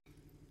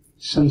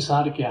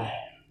संसार क्या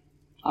है?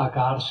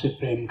 आकार से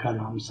प्रेम का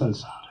नाम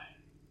संसार है।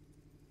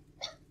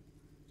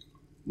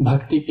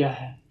 भक्ति क्या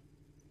है?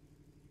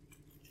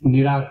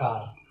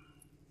 निराकार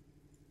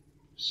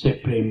से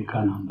प्रेम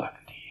का नाम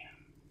भक्ति है।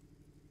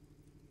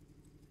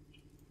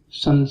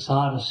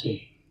 संसार से,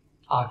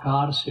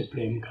 आकार से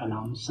प्रेम का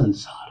नाम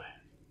संसार है।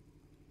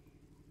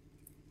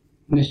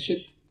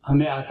 निश्चित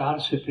हमें आकार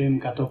से प्रेम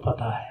का तो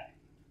पता है,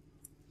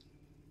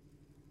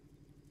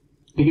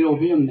 लेकिन वो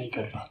भी हम नहीं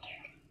कर पाते।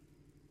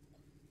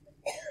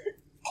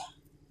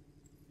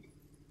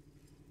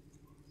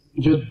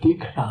 जो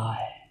दिख रहा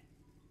है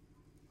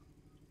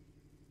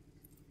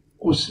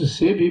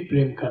उससे भी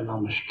प्रेम करना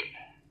मुश्किल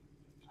है,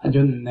 और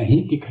जो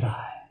नहीं दिख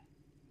रहा है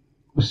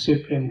उससे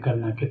प्रेम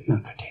करना कितना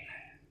कठिन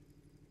है।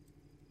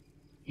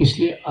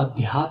 इसलिए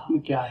अध्यात्म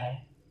क्या है?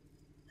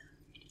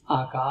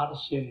 आकार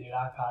से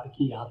निराकार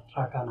की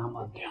यात्रा का नाम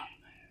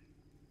अध्यात्म है।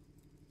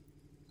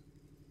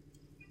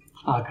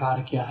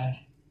 आकार क्या है?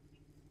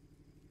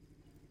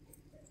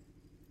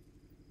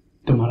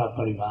 तुम्हारा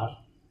परिवार,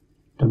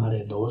 तुम्हारे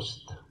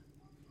दोस्त,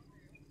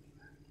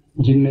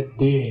 जिनमें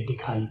देह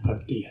दिखाई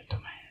पड़ती है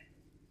तुम्हें,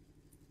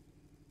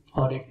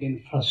 और एक दिन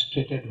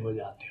फ्रस्ट्रेटेड हो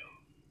जाते हो,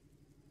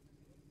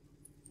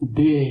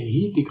 देह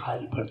ही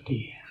दिखाई पड़ती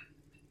है।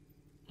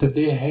 तो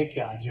देह है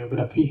क्या?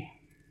 जियोग्राफी है।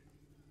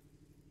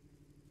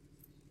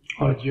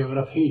 और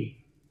जियोग्राफी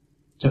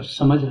जब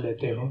समझ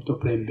लेते हो तो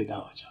प्रेम विदा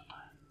हो जाता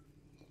है।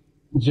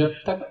 जब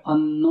तक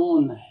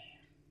अननोन है,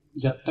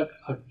 जब तक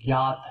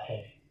अज्ञात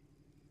है,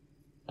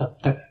 तब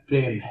तक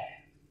प्रेम है।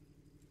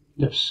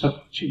 जब सब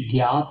कुछ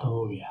ज्ञात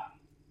हो गया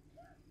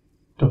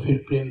तो फिर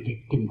प्रेम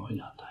विक्टिम हो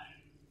जाता है।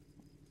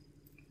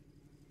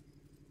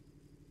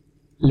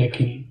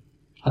 लेकिन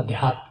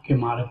अध्यात्म के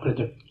मार्ग पर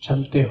जब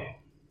चलते हो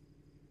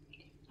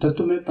तो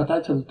तुम्हें पता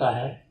चलता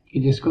है कि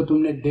जिसको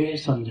तुमने देह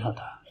समझा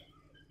था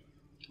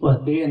वह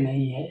देह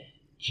नहीं है,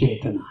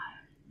 चेतना है।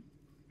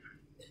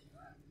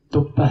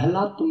 तो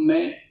पहला तुम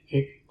में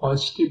एक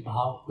पॉजिटिव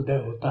भाव उदय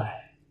होता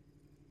है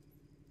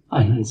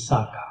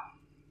अहिंसा का।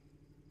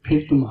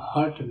 फिर तुम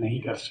हर्ट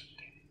नहीं कर सकते।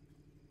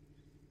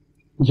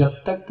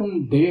 जब तक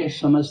तुम देह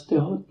समझते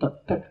हो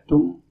तब तक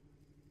तुम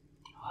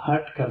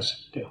हर्ट कर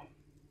सकते हो,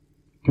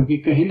 क्योंकि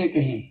कहीं न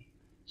कहीं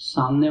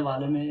सामने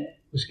वाले में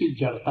उसकी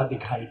जड़ता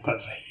दिखाई पड़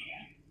रही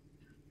है।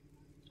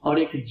 और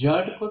एक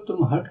जड़ को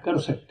तुम हर्ट कर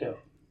सकते हो,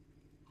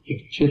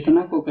 एक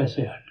चेतना को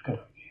कैसे हर्ट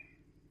करोगे?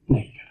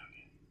 नहीं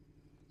करोगे।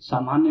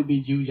 सामान्य भी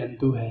जीव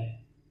जंतु है,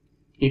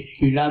 एक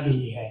कीड़ा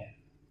भी है,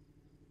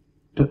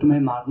 तो तुम्हें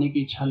मारने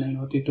की इच्छा नहीं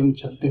होती, तुम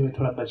चलते हुए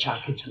थोड़ा बचा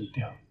के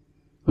चलते हो,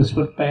 उस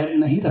पर पैर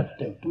नहीं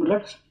रखते हो। तुम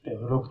रख सकते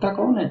हो, रोकता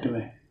कौन है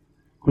तुम्हें?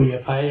 कोई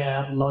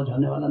FIR लॉज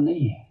होने वाला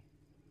नहीं है।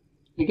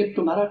 लेकिन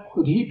तुम्हारा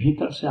खुद ही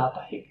भीतर से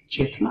आता है, एक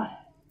चेतना है,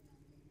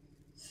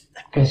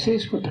 कैसे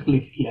इसको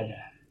तकलीफ किया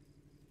जाए।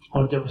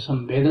 और जब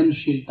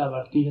संवेदनशीलता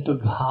बढ़ती है तो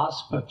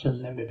घास पर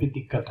चलने में भी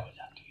दिक्कत हो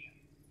जाती है।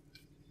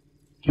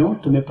 क्यों?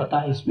 तुम्हें पता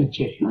है इसमें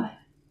चेतना है।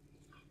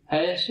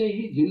 ऐसे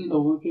ही जिन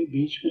लोगों के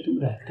बीच में तुम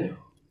रहते हो,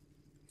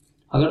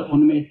 अगर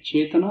उनमें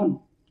चेतना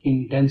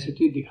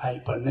इंटेंसिटी दिखाई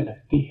पड़ने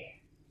लगती है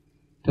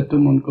तो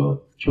तुम उनको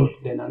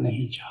चोट देना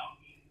नहीं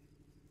चाहोगे।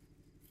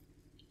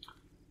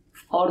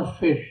 और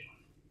फिर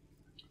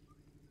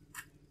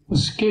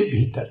उसके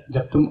भीतर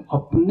जब तुम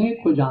अपने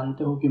को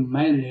जानते हो कि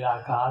मैं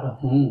निराकार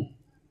हूं,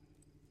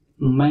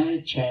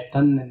 मैं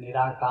चैतन्य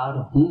निराकार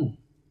हूं,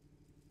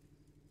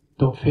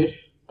 तो फिर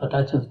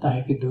पता चलता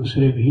है कि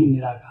दूसरे भी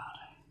निराकार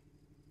हैं।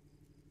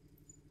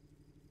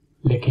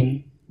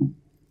 लेकिन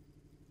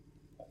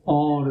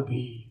और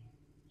भी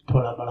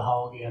थोड़ा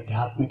बढ़ाओगे,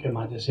 अध्यात्म के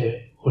माध्यम से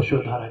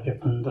ओशोधारा के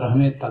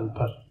 15वें तल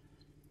पर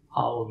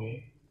आओगे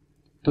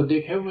तो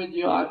देखे हुए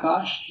जो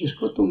आकाश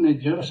जिसको तुमने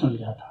जड़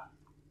समझा था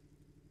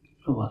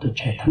वह तो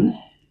चैतन्य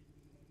है।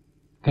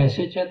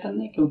 कैसे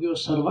चैतन्य? क्योंकि वो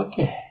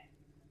सर्वज्ञ है।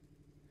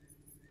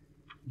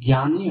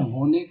 ज्ञानी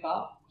होने का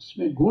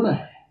उसमें गुण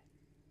है,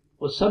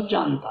 वो सब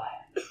जानता है।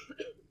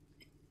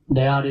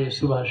 दया रे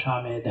सुबह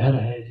शाम धैर्य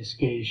है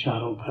जिसके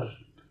इशारों पर,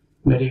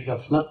 मेरी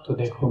गफलत तो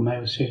देखो मैं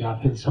उसे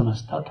गाफिल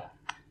समझता था,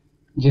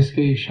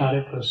 जिसके इशारे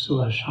पर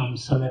सुबह शाम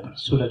समय पर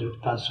सूरज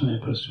उगता, समय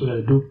पर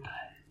सूरज डूबता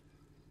है।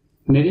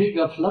 मेरी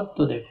गफलत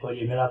तो देखो,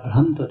 ये मेरा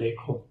भ्रम तो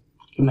देखो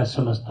कि मैं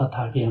समझता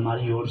था कि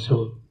हमारी ओर से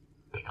वो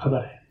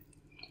खबर है।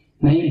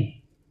 नहीं,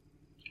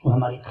 वो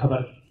हमारी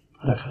खबर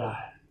रख रहा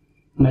है।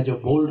 मैं जो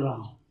बोल रहा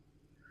हूँ,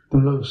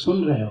 तुम लोग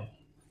सुन रहे हो,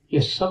 ये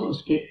सब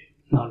उसके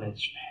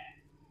नॉलेज में है।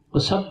 वो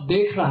सब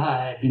देख रहा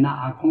है बिना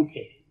आंखों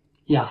के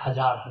या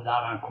हजार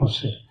हजार आंखों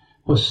से।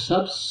 वो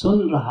सब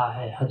सुन रहा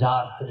है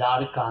हजार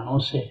हजार कानों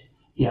से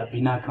या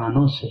बिना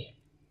कानों से।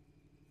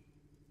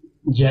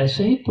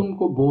 जैसे ही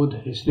तुमको बोध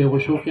है, इसलिए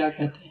ओशो क्या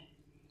कहते हैं?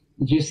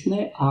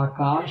 जिसने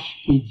आकाश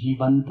की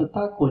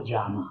जीवंतता को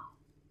जाना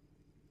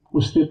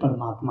उसने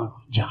परमात्मा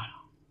को जाना।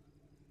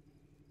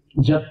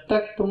 जब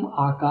तक तुम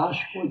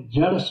आकाश को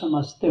जड़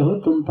समझते हो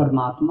तुम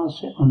परमात्मा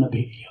से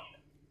अनभिज्ञ हो।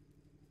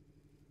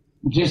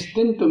 जिस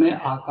दिन तुम्हें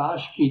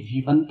आकाश की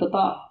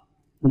जीवंतता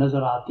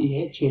नजर आती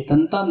है,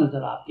 चेतनता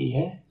नजर आती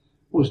है,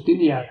 उस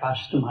दिन ये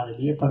आकाश तुम्हारे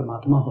लिए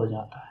परमात्मा हो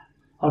जाता है।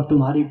 और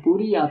तुम्हारी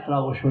पूरी यात्रा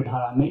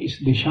यशोधारा में इस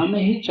दिशा में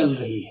ही चल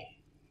रही है।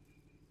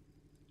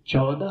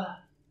 14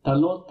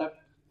 तलों तक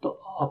तो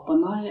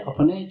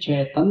अपने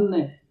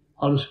चैतन्य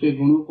और उसके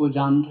गुणों को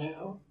जान रहे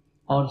हो,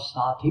 और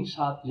साथ ही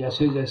साथ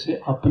जैसे जैसे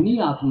अपनी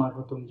आत्मा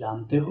को तुम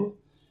जानते हो,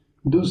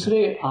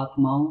 दूसरे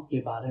आत्माओं के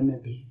बारे में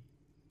भी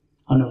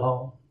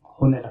अनुभव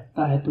होने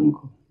लगता है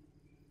तुमको।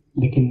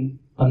 लेकिन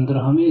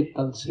 15वें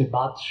तल से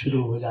बात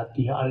शुरू हो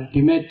जाती है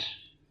अल्टीमेट,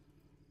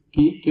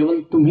 कि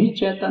केवल तुम ही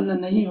चैतन्य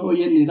नहीं हो,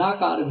 ये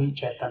निराकार भी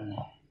चैतन्य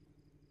है।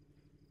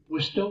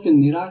 पूछते हो कि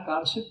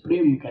निराकार से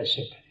प्रेम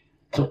कैसे करें?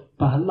 तो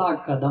पहला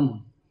कदम,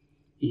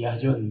 यह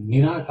जो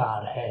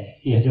निराकार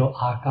है, यह जो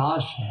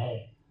आकाश है,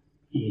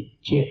 ये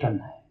चेतन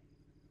है।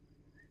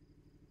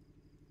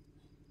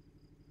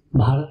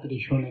 भारत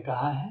ऋषियों ने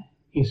कहा है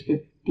इसके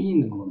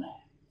 3 गुण हैं,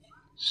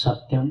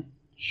 सत्यम,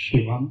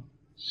 शिवम,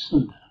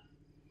 सुंदरम।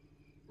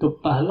 तो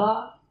पहला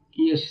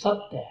कि ये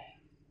सत्य है,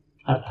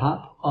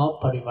 अर्थात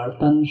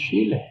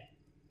अपरिवर्तनशील है,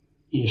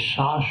 ये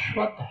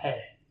शाश्वत है।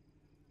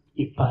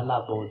 ये पहला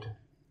बोध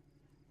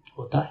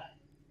होता है,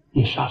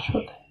 ये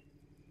शाश्वत है,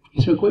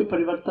 इसमें कोई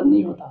परिवर्तन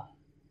नहीं होता।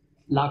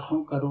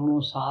 लाखों करोड़ों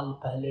साल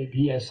पहले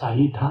भी ऐसा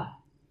ही था,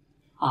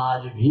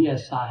 आज भी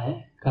ऐसा है,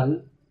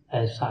 कल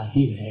ऐसा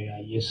ही रहेगा,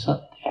 ये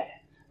सत्य है।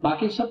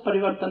 बाकी सब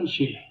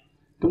परिवर्तनशील है।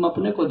 तुम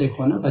अपने को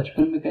देखो ना,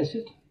 बचपन में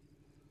कैसे थे,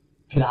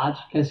 फिर आज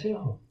कैसे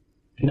हो,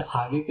 फिर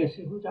आगे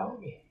कैसे हो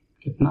जाओगे,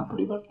 कितना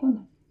परिवर्तन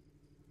है।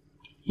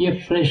 ये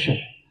फ्रेश है,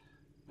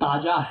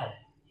 ताजा है,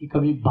 ये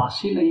कभी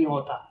बासी नहीं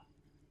होता,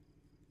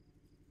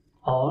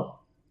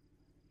 और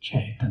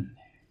चैतन्य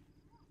है।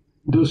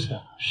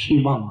 दूसरा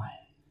शिवम है।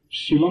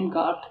 शिवम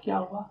का अर्थ क्या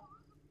हुआ?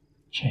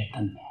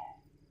 चैतन्य है,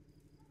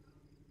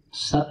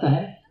 सत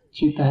है,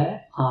 चित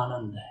है,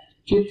 आनंद है,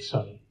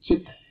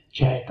 चित है,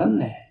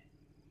 चैतन्य है।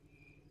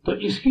 तो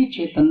इसकी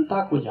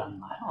चेतनता को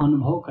जानना है,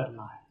 अनुभव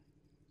करना है।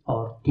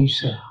 और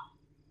तीसरा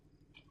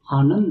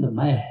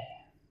आनंदमय है।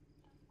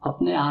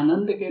 अपने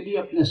आनंद के लिए,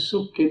 अपने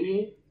सुख के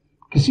लिए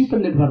किसी पर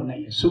निर्भर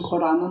नहीं है। सुख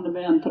और आनंद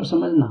में अंतर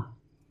समझना।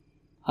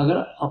 अगर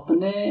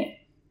अपने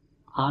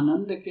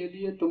आनंद के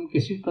लिए तुम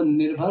किसी पर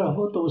निर्भर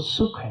हो तो वो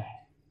सुख है,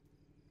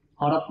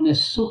 और अपने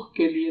सुख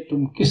के लिए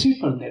तुम किसी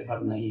पर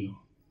निर्भर नहीं हो,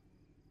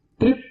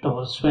 तृप्त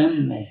हो स्वयं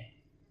में,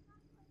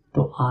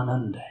 तो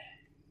आनंद है।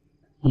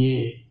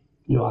 ये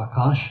जो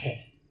आकाश है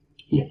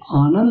ये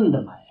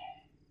आनंदमय है।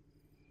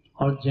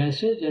 और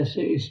जैसे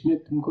जैसे इसमें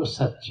तुमको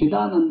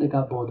सच्चिदानंद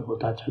का बोध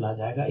होता चला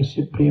जाएगा,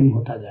 इससे प्रेम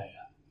होता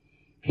जाएगा,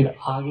 फिर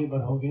आगे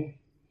बढ़ोगे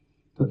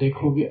तो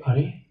देखोगे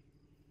अरे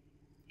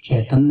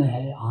चैतन्य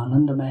है,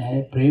 आनंदमय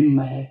है,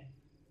 प्रेममय है,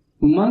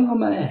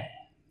 उमंगमय है।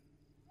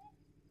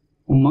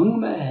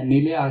 उमंगमय है।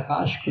 नीले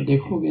आकाश को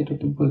देखोगे तो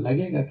तुमको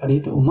लगेगा अरे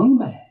तो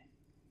उमंगमय है।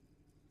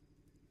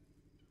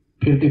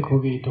 फिर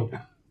देखोगे तो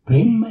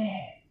प्रेममय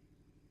है,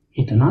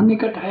 इतना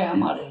निकट है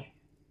हमारे।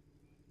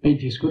 भाई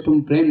जिसको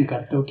तुम प्रेम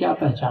करते हो क्या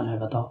पहचान है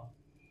बताओ?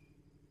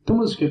 तुम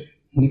उसके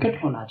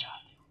निकट होना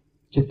चाहते हो।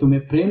 जो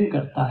तुम्हें प्रेम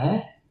करता है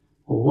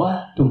वह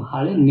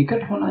तुम्हारे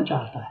निकट होना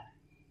चाहता है।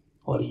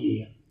 और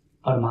ये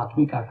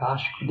परमात्मिक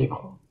आकाश को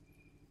देखो,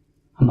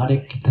 हमारे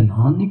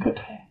कितना निकट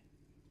है,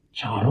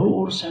 चारों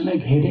ओर से हमें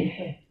घेरे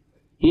है,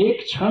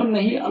 एक क्षण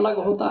नहीं अलग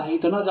होता है,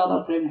 इतना ज्यादा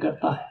प्रेम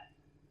करता है।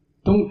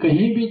 तुम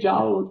कहीं भी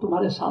जाओ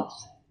तुम्हारे साथ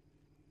से।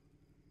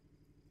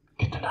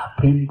 कितना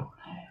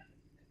प्रेमपूर्ण है,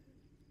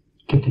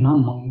 कितना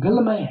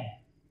मंगलमय है।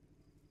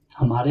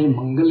 हमारे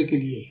मंगल के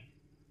लिए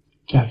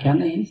क्या क्या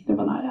नहीं इसने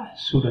बनाया है।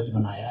 सूरज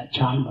बनाया,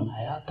 चांद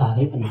बनाया,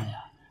 तारे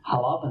बनाया,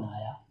 हवा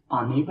बनाया,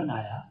 पानी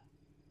बनाया,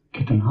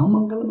 कितना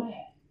मंगलमय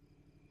है।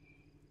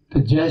 तो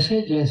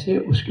जैसे जैसे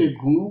उसके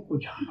गुणों को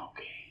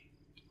जानोगे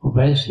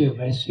वैसे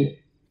वैसे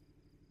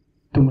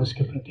तुम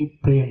उसके प्रति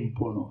प्रेम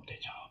पूर्ण होते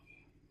जाओगे।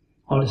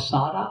 और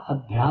सारा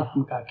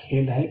अध्यात्म का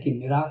खेल है कि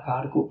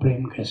निराकार को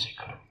प्रेम कैसे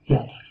करो।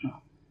 याद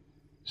रखना,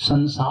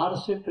 संसार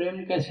से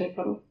प्रेम कैसे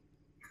करो,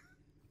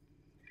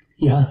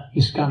 यह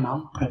इसका नाम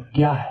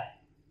प्रज्ञा है,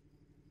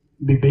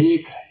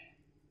 विवेक है।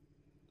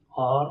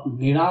 और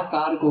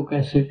निराकार को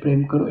कैसे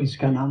प्रेम करो,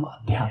 इसका नाम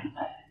अध्यात्म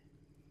है।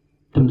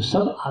 तुम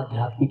सब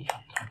आध्यात्मिक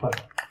यात्रा पर।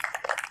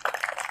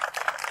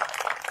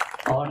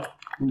 और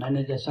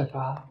मैंने जैसा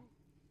कहा,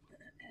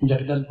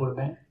 जगदलपुर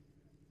में,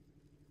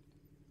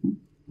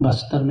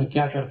 बस्तर में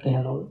क्या करते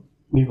हैं लोग,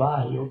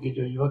 विवाह योग्य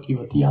जो युवक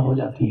युवतियां हो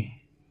जाती हैं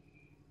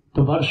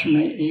तो वर्ष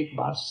में एक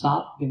बार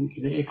 7 दिन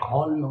के लिए एक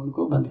हॉल में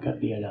उनको बंद कर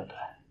दिया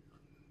जाता है।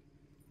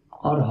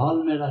 और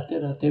हॉल में रहते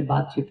रहते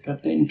बातचीत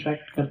करते,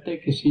 इंटरेक्ट करते,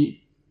 किसी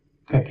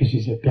का किसी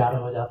से प्यार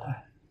हो जाता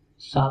है।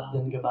 7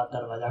 दिन के बाद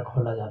दरवाजा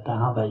खोला जाता है,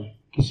 हाँ भाई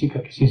किसी का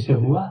किसी से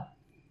हुआ,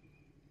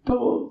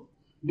 तो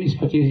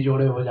 20-25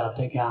 जोड़े हो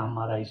जाते हैं कि हाँ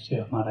हमारा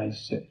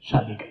इससे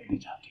शादी कर दी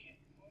जाती है।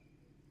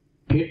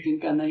 फिर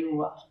जिनका नहीं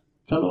हुआ,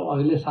 चलो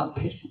अगले साल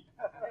फिर।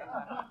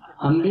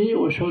 हम भी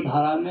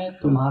यशोधारा में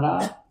तुम्हारा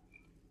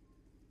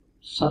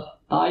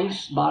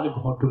 27 बार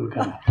घोटुल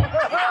कराते हैं।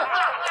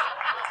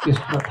 इस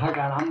प्रथा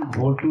का नाम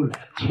घोटुल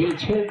है।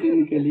 6-6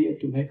 दिन के लिए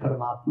तुम्हें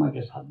परमात्मा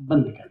के साथ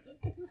बंद कर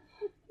देते हैं।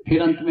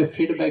 फिर अंत में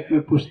फीडबैक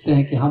में पूछते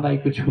हैं कि हाँ भाई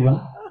कुछ हुआ,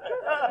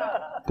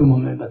 तुम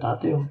हमें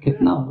बताते हो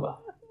कितना हुआ।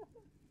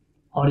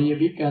 और ये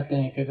भी कहते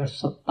हैं कि अगर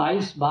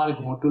 27 बार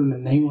घोटुल में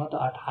नहीं हुआ तो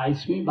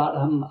 28वीं बार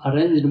हम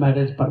अरेंज्ड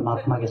मैरिज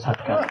परमात्मा के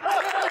साथ करें।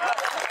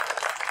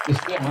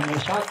 इसलिए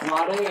हमेशा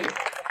कुंवारे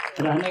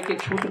रहने की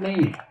छूट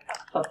नहीं है।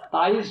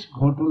 27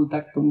 घोटुल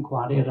तक तुम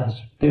कुंवारे रह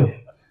सकते हो,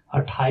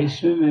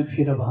 28वें में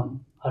फिर अब हम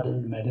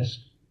अरेंज मैरिज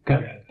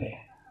कर लेते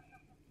हैं।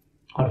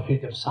 और फिर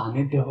जब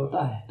सानिध्य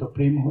होता है तो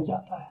प्रेम हो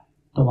जाता है,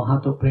 तो वहां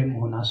तो प्रेम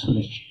होना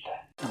सुनिश्चित है।